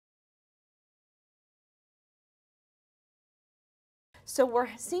So we're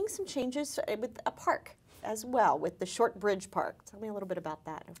seeing some changes with a park as well, with the Short Bridge Park. Tell me a little bit about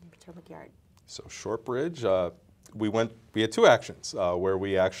that over in Potomac Yard. So Short Bridge, we had two actions where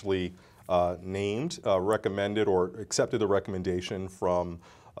we actually recommended or accepted the recommendation from,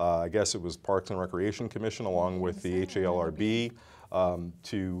 I guess it was Parks and Recreation Commission along with the HALRB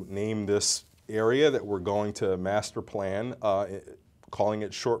to name this area that we're going to master plan, calling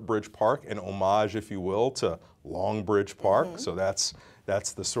it Short Bridge Park, an homage, if you will, to Long Bridge Park. So that's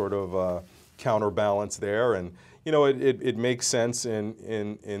the sort of counterbalance there, and you know it makes sense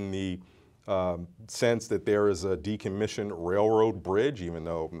in the sense that there is a decommissioned railroad bridge, even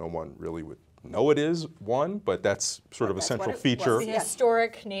though no one really would know it is one, but that's sort of a central feature. The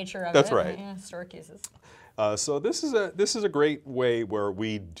historic nature of it. That's right. Yeah, historic uses. So this is a great way where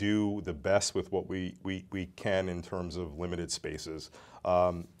we do the best with what we can in terms of limited spaces.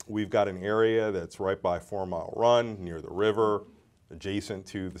 We've got an area that's right by 4 Mile Run near the river, adjacent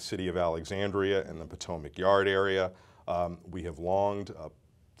to the city of Alexandria and the Potomac Yard area. We have long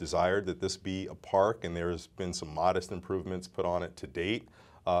desired that this be a park, and there's been some modest improvements put on it to date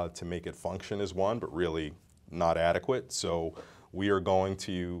to make it function as one, but really not adequate. So we are going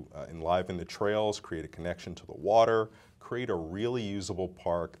to enliven the trails, create a connection to the water, create a really usable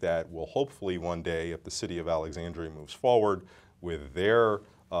park that will hopefully one day, if the city of Alexandria moves forward with their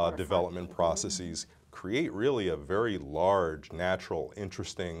development processes, create really a very large, natural,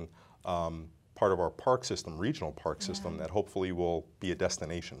 interesting part of our park system, regional park system, that hopefully will be a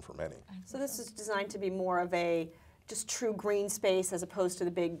destination for many. So this is designed to be more of a just true green space as opposed to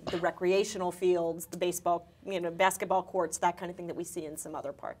the recreational fields, the baseball, basketball courts, that kind of thing that we see in some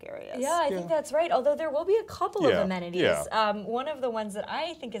other park areas. Yeah, I think that's right, although there will be a couple of amenities. Yeah. One of the ones that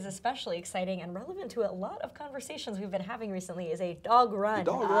I think is especially exciting and relevant to a lot of conversations we've been having recently is a dog run.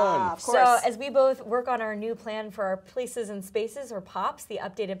 Dog run. Of course. So as we both work on our new plan for our Places and Spaces, or POPs, the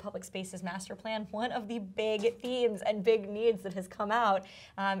updated Public Spaces Master Plan, one of the big themes and big needs that has come out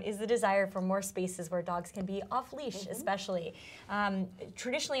is the desire for more spaces where dogs can be off-leash, especially.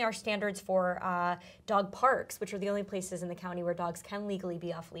 Traditionally, our standards for dog parks, which are the only places in the county where dogs can legally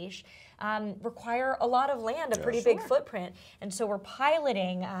be off-leash, require a lot of land, a pretty big footprint. And so we're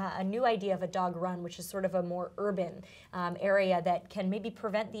piloting a new idea of a dog run, which is sort of a more urban area that can maybe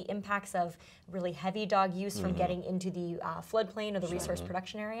prevent the impacts of really heavy dog use from getting into the floodplain or the resource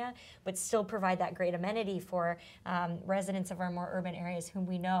production area, but still provide that great amenity for residents of our more urban areas whom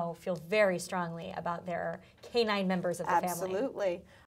we know feel very strongly about their canine members of the family. Absolutely.